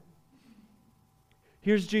 right?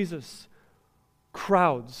 Here's Jesus,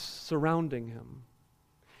 crowds surrounding him.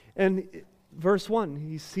 And verse 1,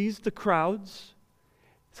 he sees the crowds.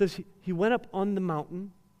 It says he went up on the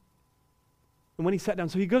mountain, and when he sat down,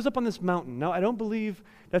 so he goes up on this mountain. Now, I don't believe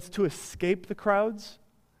that's to escape the crowds.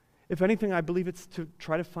 If anything, I believe it's to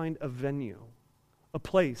try to find a venue, a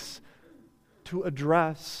place to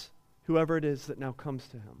address whoever it is that now comes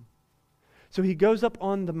to him. So he goes up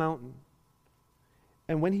on the mountain.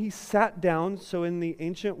 And when he sat down, so in the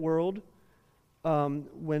ancient world,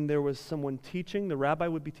 when there was someone teaching, the rabbi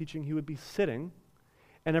would be teaching, he would be sitting,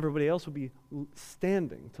 and everybody else would be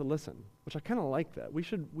standing to listen, which I kind of like that. We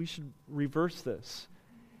should reverse this.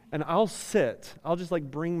 And I'll sit. I'll just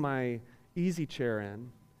bring my easy chair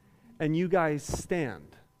in, and you guys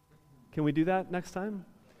stand. Can we do that next time?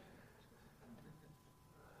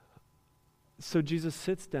 So Jesus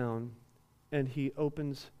sits down, and he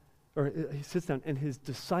sits down, and his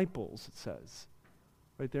disciples, it says,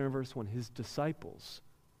 right there in verse 1, his disciples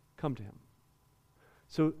come to him.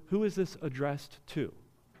 So who is this addressed to?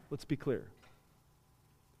 Let's be clear.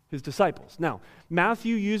 His disciples. Now,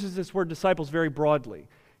 Matthew uses this word disciples very broadly.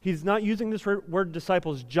 He's not using this word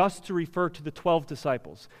disciples just to refer to the 12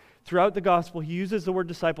 disciples. Throughout the gospel, he uses the word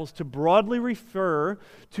disciples to broadly refer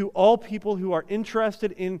to all people who are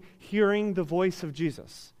interested in hearing the voice of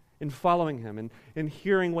Jesus, in following him, and in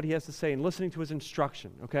hearing what he has to say, and listening to his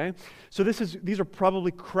instruction, okay? So these are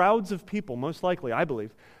probably crowds of people, most likely, I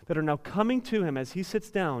believe, that are now coming to him as he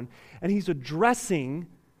sits down, and he's addressing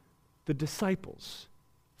the disciples,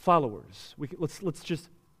 followers. Let's just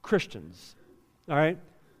Christians, all right?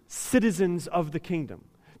 Citizens of the kingdom.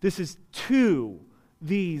 This is to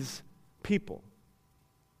these people.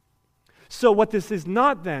 So what this is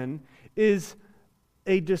not then is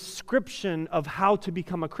a description of how to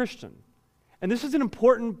become a Christian. And this is an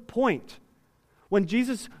important point. When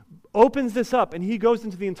Jesus opens this up and he goes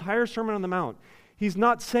into the entire Sermon on the Mount, he's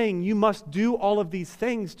not saying you must do all of these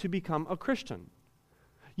things to become a Christian.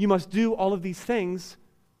 You must do all of these things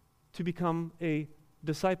to become a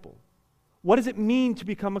disciple. What does it mean to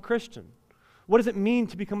become a Christian? What does it mean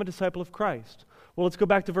to become a disciple of Christ? Well, let's go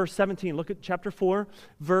back to verse 17. Look at chapter 4,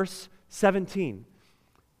 verse 17.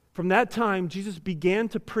 From that time, Jesus began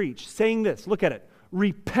to preach, saying this. Look at it.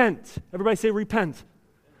 Repent. Everybody say repent.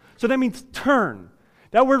 So that means turn.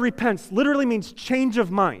 That word repent literally means change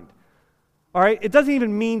of mind. All right? It doesn't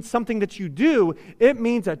even mean something that you do. It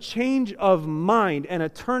means a change of mind and a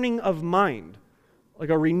turning of mind, like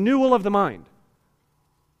a renewal of the mind.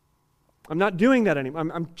 I'm not doing that anymore.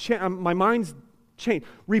 My mind's changed.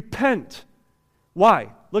 Repent.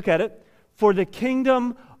 Why? Look at it. For the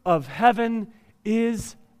kingdom of heaven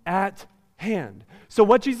is at hand. So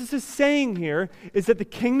what Jesus is saying here is that the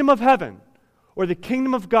kingdom of heaven, or the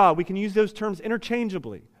kingdom of God, we can use those terms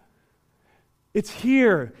interchangeably. It's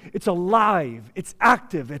here, it's alive, it's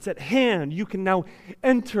active, it's at hand. You can now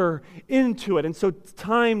enter into it. And so it's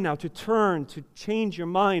time now to turn, to change your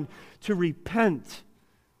mind, to repent.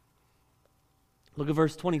 Look at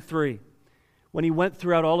verse 23. When he went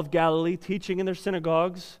throughout all of Galilee, teaching in their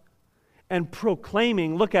synagogues and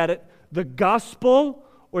proclaiming, look at it, the gospel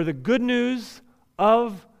or the good news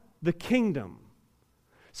of the kingdom.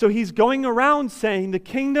 So he's going around saying the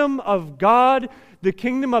kingdom of God, the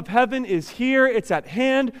kingdom of heaven is here, it's at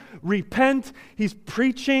hand, repent. He's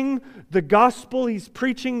preaching the gospel, he's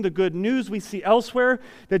preaching the good news. We see elsewhere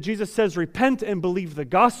that Jesus says repent and believe the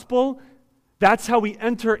gospel. That's how we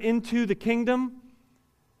enter into the kingdom.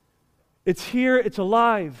 It's here, it's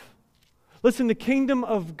alive. Listen, the kingdom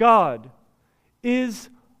of God is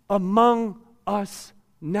among us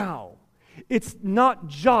now. It's not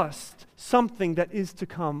just something that is to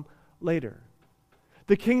come later.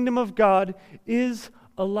 The kingdom of God is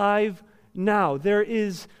alive now. There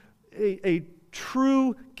is a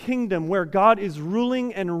true kingdom where God is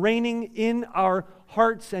ruling and reigning in our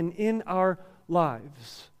hearts and in our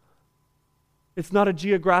lives. It's not a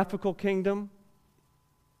geographical kingdom.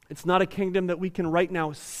 It's not a kingdom that we can right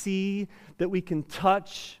now see, that we can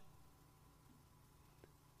touch.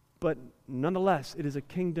 But nonetheless, it is a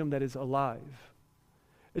kingdom that is alive.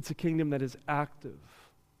 It's a kingdom that is active.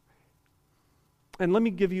 And let me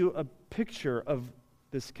give you a picture of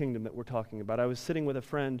this kingdom that we're talking about. I was sitting with a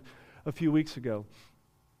friend a few weeks ago,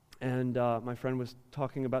 and my friend was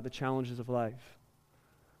talking about the challenges of life.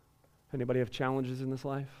 Anybody have challenges in this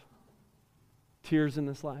life? Tears in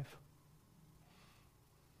this life?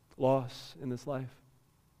 Loss in this life?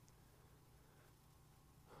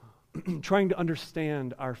 Trying to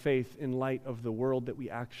understand our faith in light of the world that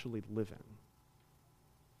we actually live in.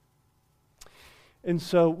 And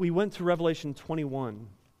so we went to Revelation 21.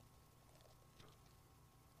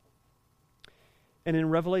 And in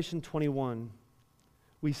Revelation 21,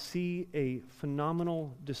 we see a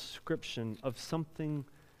phenomenal description of something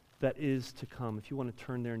that is to come. If you want to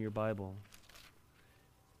turn there in your Bible.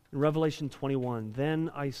 In Revelation 21,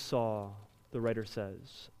 then I saw, the writer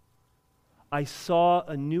says, I saw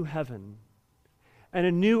a new heaven and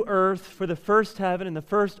a new earth, for the first heaven and the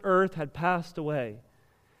first earth had passed away,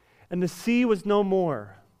 and the sea was no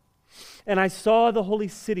more. And I saw the holy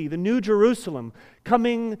city, the new Jerusalem,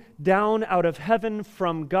 coming down out of heaven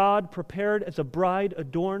from God, prepared as a bride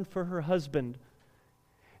adorned for her husband.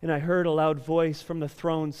 And I heard a loud voice from the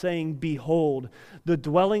throne saying, Behold, the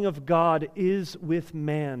dwelling of God is with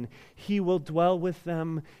man. He will dwell with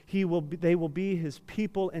them. They will be His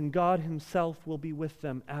people, and God Himself will be with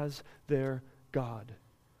them as their God.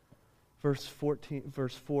 Verse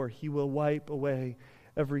 4, He will wipe away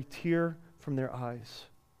every tear from their eyes,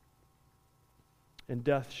 and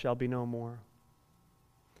death shall be no more.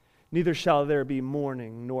 Neither shall there be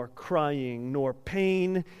mourning, nor crying, nor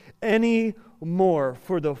pain any more,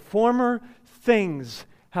 for the former things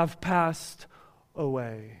have passed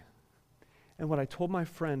away. And what I told my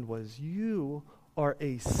friend was, you are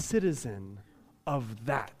a citizen of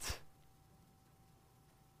that.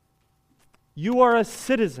 You are a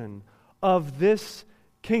citizen of this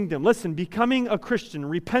kingdom. Listen, becoming a Christian,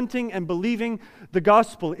 repenting and believing the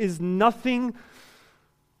gospel is nothing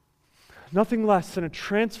less than a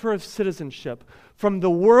transfer of citizenship from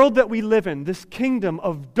the world that we live in, this kingdom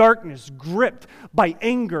of darkness gripped by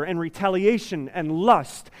anger and retaliation and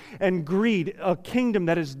lust and greed, a kingdom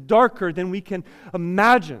that is darker than we can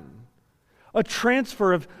imagine. A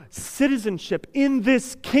transfer of citizenship in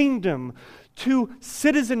this kingdom to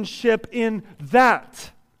citizenship in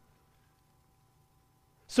that.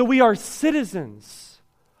 So we are citizens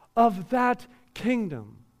of that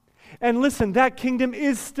kingdom. And listen, that kingdom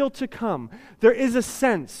is still to come. There is a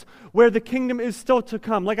sense where the kingdom is still to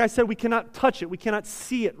come. Like I said, we cannot touch it. We cannot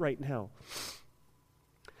see it right now.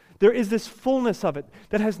 There is this fullness of it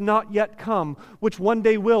that has not yet come, which one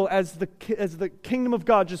day will, as the kingdom of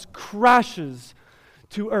God just crashes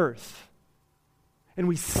to earth. And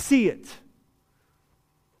we see it.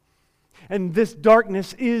 And this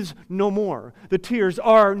darkness is no more. The tears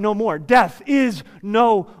are no more. Death is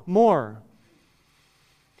no more.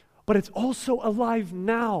 But it's also alive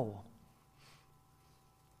now.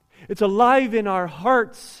 It's alive in our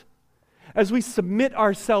hearts as we submit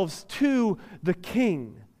ourselves to the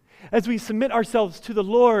King, as we submit ourselves to the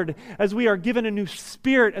Lord, as we are given a new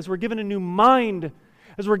spirit, as we're given a new mind,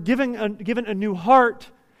 as we're given a new heart,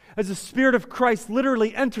 as the Spirit of Christ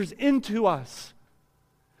literally enters into us.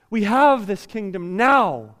 We have this kingdom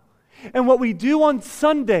now. And what we do on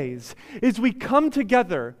Sundays is we come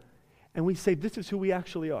together and we say, this is who we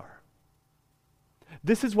actually are.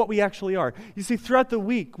 This is what we actually are. You see, throughout the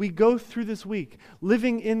week, we go through this week,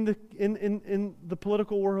 living in the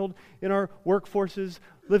political world, in our workforces,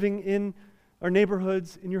 living in our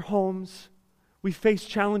neighborhoods, in your homes. We face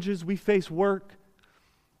challenges, we face work,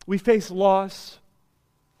 we face loss,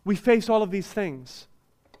 we face all of these things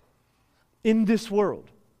in this world.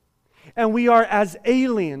 And we are as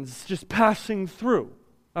aliens just passing through,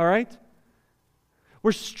 all right?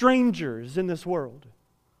 We're strangers in this world.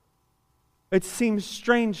 It seems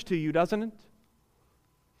strange to you, doesn't it?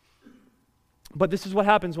 But this is what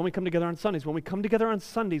happens when we come together on Sundays. When we come together on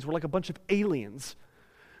Sundays, we're like a bunch of aliens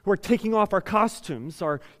who are taking off our costumes,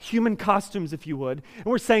 our human costumes, if you would, and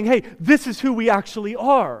we're saying, hey, this is who we actually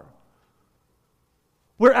are.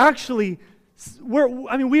 We are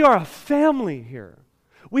a family here.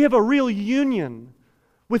 We have a real union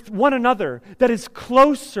with one another that is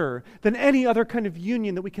closer than any other kind of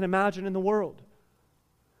union that we can imagine in the world.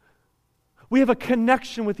 We have a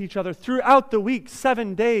connection with each other throughout the week,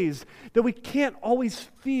 7 days, that we can't always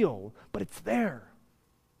feel, but it's there.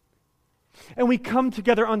 And we come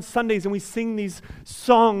together on Sundays and we sing these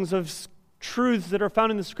songs of truths that are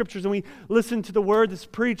found in the Scriptures, and we listen to the word that's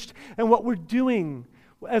preached. And what we're doing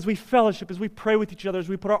as we fellowship, as we pray with each other, as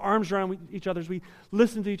we put our arms around each other, as we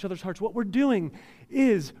listen to each other's hearts, what we're doing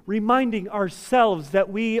is reminding ourselves that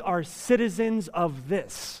we are citizens of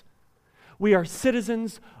this. We are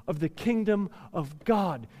citizens of the kingdom of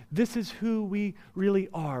God. This is who we really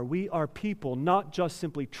are. We are people not just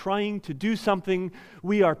simply trying to do something.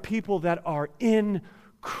 We are people that are in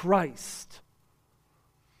Christ.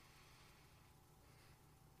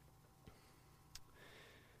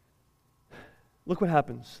 Look what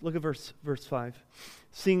happens. Look at verse 5.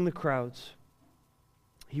 Seeing the crowds,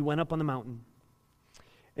 he went up on the mountain.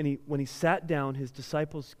 And when he sat down, his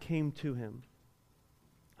disciples came to him.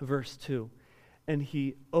 Verse 2, and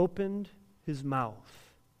he opened his mouth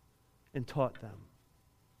and taught them.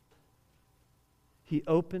 He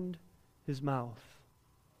opened his mouth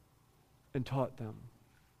and taught them.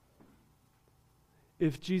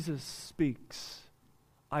 If Jesus speaks,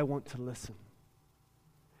 I want to listen.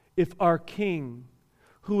 If our King,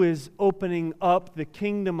 who is opening up the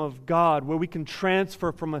kingdom of God, where we can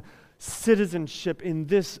transfer from a citizenship in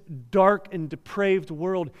this dark and depraved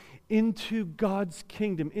world into God's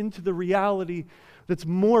kingdom, into the reality that's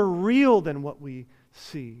more real than what we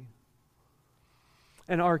see.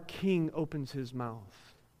 And our King opens his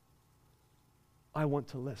mouth. I want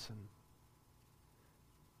to listen.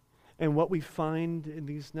 And what we find in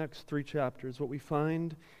these next 3 chapters, what we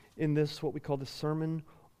find in this, what we call the Sermon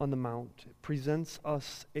on the Mount, it presents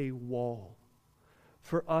us a wall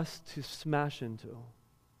for us to smash into.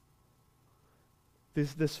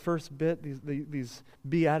 This first bit, these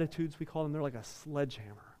Beatitudes, we call them, they're like a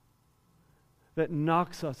sledgehammer that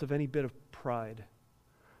knocks us of any bit of pride,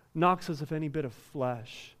 knocks us of any bit of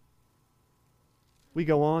flesh. We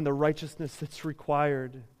go on, the righteousness that's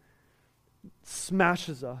required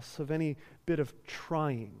smashes us of any bit of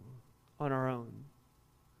trying on our own.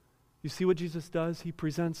 You see what Jesus does? He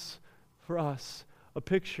presents for us a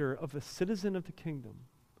picture of a citizen of the kingdom,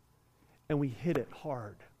 and we hit it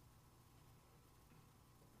hard.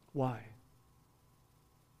 Why?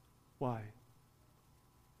 Why?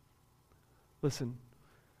 Listen,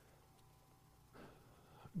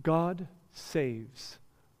 God saves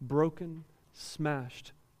broken,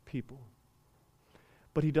 smashed people.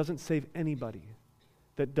 But he doesn't save anybody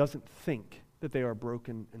that doesn't think that they are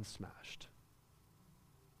broken and smashed.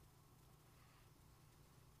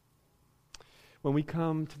 When we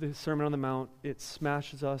come to the Sermon on the Mount, it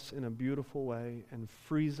smashes us in a beautiful way and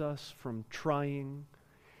frees us from trying,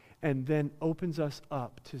 and then opens us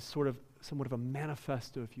up to somewhat of a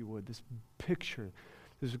manifesto, if you would, this picture,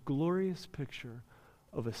 this glorious picture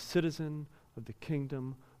of a citizen of the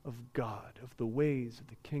kingdom of God, of the ways of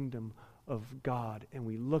the kingdom of God. And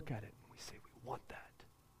we look at it and we say, we want that.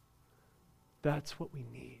 That's what we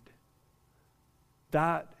need.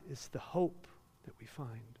 That is the hope that we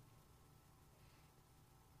find.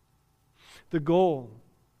 The goal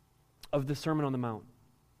of the Sermon on the Mount,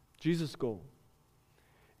 Jesus' goal,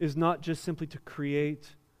 is not just simply to create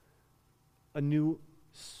a new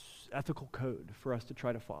ethical code for us to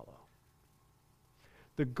try to follow.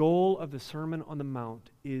 The goal of the Sermon on the Mount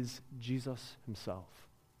is Jesus himself.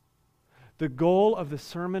 The goal of the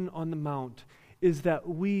Sermon on the Mount is that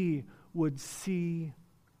we would see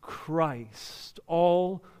Christ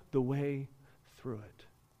all the way through it.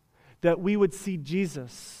 That we would see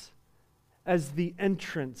Jesus as the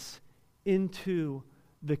entrance into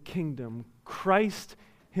the kingdom. Christ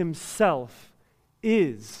himself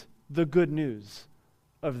is the good news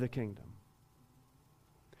of the kingdom.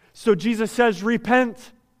 So Jesus says,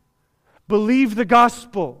 repent, believe the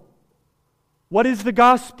gospel. What is the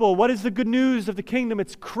gospel? What is the good news of the kingdom?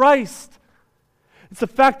 It's Christ. It's the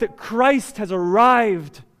fact that Christ has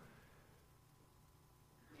arrived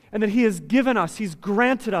and that he has given us, he's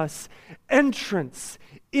granted us entrance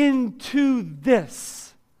into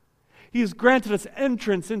this. He has granted us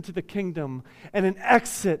entrance into the kingdom and an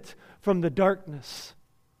exit from the darkness.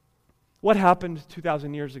 What happened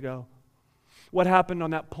 2,000 years ago? What happened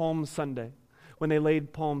on that Palm Sunday when they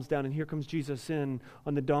laid palms down and here comes Jesus in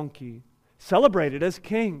on the donkey, celebrated as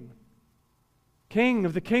king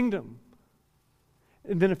of the kingdom.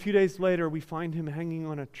 And then a few days later we find him hanging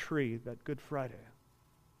on a tree that Good Friday.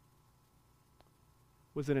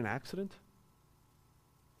 Was it an accident?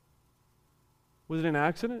 Was it an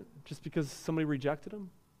accident just because somebody rejected him?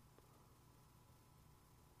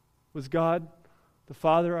 Was God, the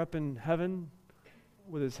Father up in heaven,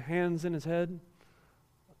 with his hands in his head,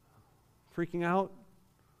 freaking out?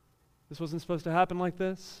 This wasn't supposed to happen like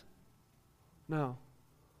this? No.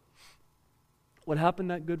 What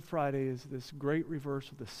happened that Good Friday is this great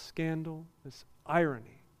reverse of the scandal, this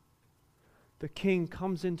irony. The king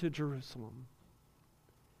comes into Jerusalem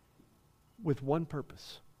with one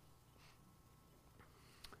purpose: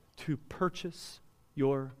 to purchase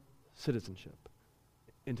your citizenship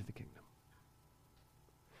into the kingdom.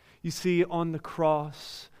 You see, on the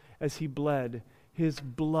cross, as he bled, his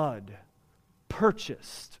blood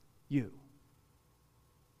purchased you.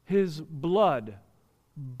 His blood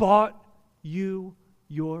bought you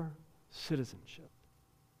your citizenship.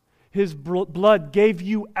 His blood gave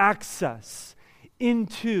you access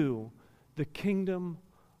into the kingdom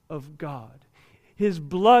of God. His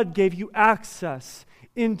blood gave you access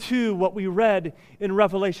into what we read in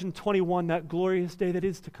Revelation 21, that glorious day that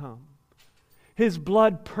is to come. His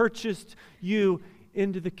blood purchased you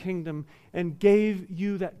into the kingdom and gave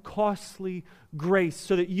you that costly grace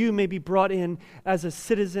so that you may be brought in as a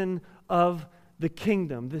citizen of the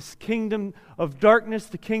kingdom. This kingdom of darkness,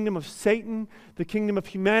 the kingdom of Satan, the kingdom of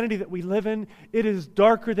humanity that we live in, it is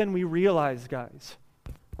darker than we realize, guys.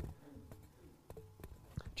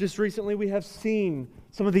 Just recently we have seen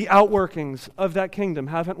some of the outworkings of that kingdom,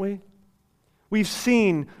 haven't we? We've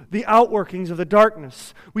seen the outworkings of the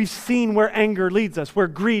darkness. We've seen where anger leads us, where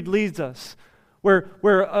greed leads us, where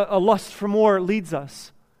a lust for more leads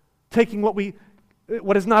us, taking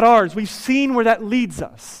what is not ours. We've seen where that leads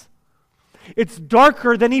us. It's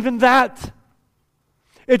darker than even that.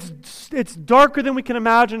 It's darker than we can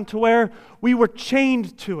imagine, to where we were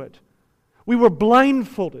chained to it. We were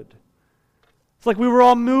blindfolded. It's like we were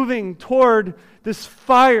all moving toward this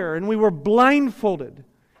fire and we were blindfolded.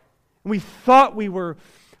 And we thought we were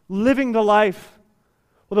living the life.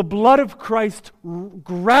 Well, the blood of Christ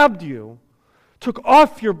grabbed you, took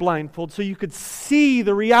off your blindfold so you could see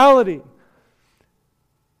the reality.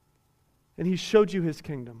 And He showed you His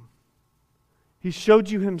kingdom. He showed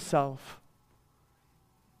you Himself.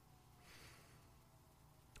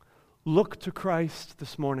 Look to Christ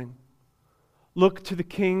this morning. Look to the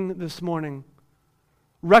King this morning.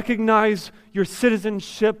 Recognize your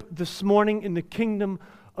citizenship this morning in the kingdom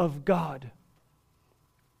of God.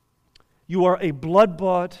 You are a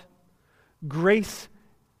blood-bought,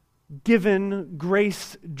 grace-given,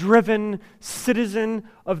 grace-driven citizen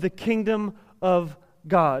of the kingdom of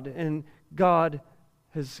God. And God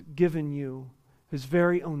has given you His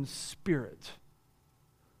very own Spirit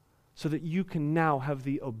so that you can now have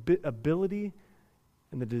the ability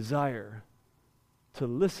and the desire to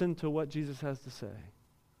listen to what Jesus has to say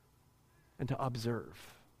and to observe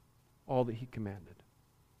all that He commanded.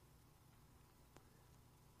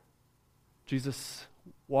 Jesus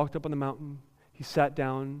walked up on the mountain, He sat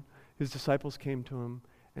down, His disciples came to Him,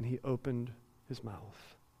 and He opened His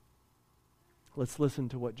mouth. Let's listen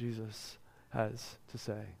to what Jesus has to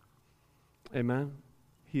say. Amen?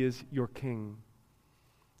 He is your King.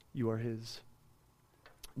 You are His.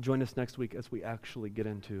 Join us next week as we actually get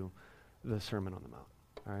into the Sermon on the Mount.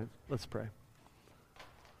 All right? Let's pray.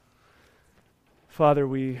 Father,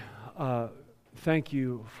 we thank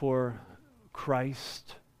You for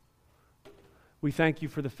Christ. We thank You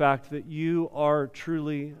for the fact that You are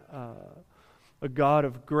truly a God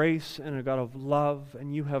of grace and a God of love,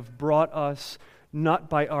 and You have brought us not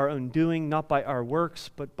by our own doing, not by our works,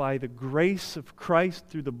 but by the grace of Christ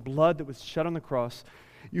through the blood that was shed on the cross.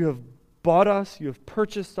 You have bought us, You have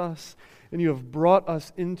purchased us, and You have brought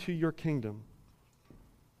us into Your kingdom.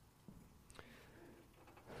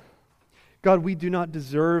 God, we do not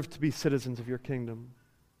deserve to be citizens of Your kingdom.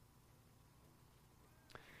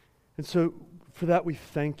 And so, for that we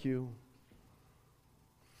thank You.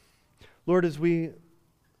 Lord, as we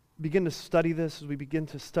begin to study this, as we begin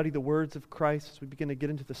to study the words of Christ, as we begin to get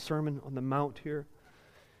into the Sermon on the Mount here,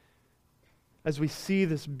 as we see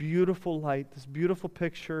this beautiful light, this beautiful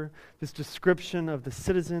picture, this description of the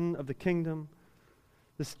citizen of the kingdom,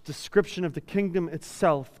 this description of the kingdom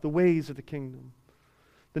itself, the ways of the kingdom,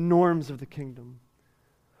 the norms of the kingdom,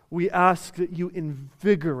 we ask that You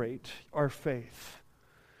invigorate our faith,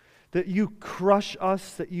 that You crush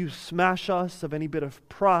us, that You smash us of any bit of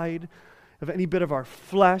pride, of any bit of our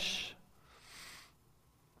flesh,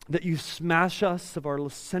 that You smash us of our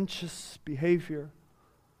licentious behavior,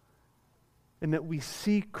 and that we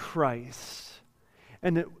see Christ,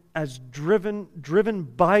 and that as driven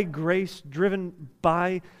by grace, driven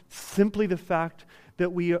by simply the fact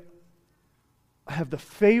that we have the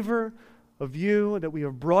favor of You, that we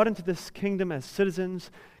are brought into this kingdom as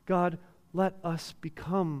citizens, God, let us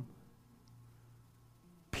become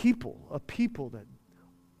a people that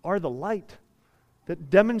are the light, that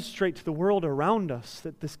demonstrate to the world around us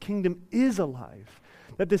that this kingdom is alive,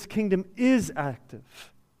 that this kingdom is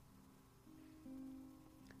active.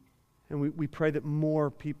 And we pray that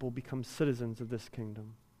more people become citizens of this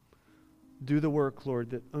kingdom. Do the work, Lord,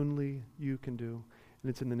 that only You can do. And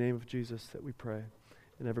it's in the name of Jesus that we pray.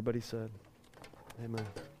 And everybody said, amen.